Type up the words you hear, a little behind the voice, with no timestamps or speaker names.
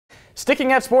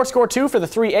Sticking at Sports Score 2 for the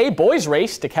 3A boys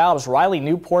race, DeKalb's Riley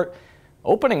Newport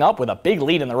opening up with a big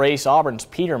lead in the race. Auburn's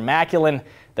Peter Maculin,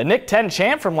 the Nick 10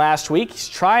 champ from last week. He's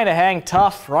trying to hang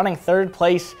tough, running third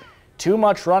place. Too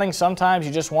much running. Sometimes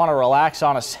you just want to relax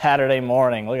on a Saturday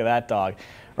morning. Look at that dog.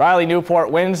 Riley Newport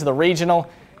wins the regional.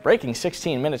 Breaking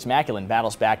 16 minutes, Maculin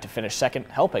battles back to finish second,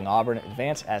 helping Auburn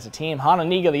advance as a team.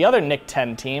 Hononegah, the other Nick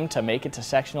 10 team, to make it to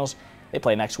sectionals. They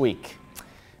play next week.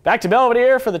 Back to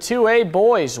Belvedere for the 2A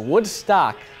boys.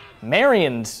 Woodstock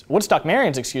Marians,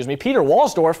 Peter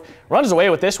Walsdorf runs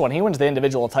away with this one. He wins the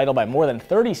individual title by more than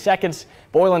 30 seconds.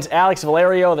 Boylan's Alex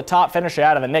Valerio, the top finisher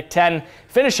out of the Nick 10,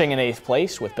 finishing in 8th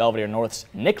place, with Belvedere North's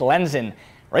Nick Lenzen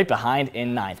right behind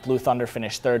in 9th. Blue Thunder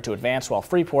finished 3rd to advance, while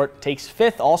Freeport takes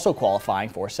 5th, also qualifying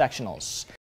for sectionals.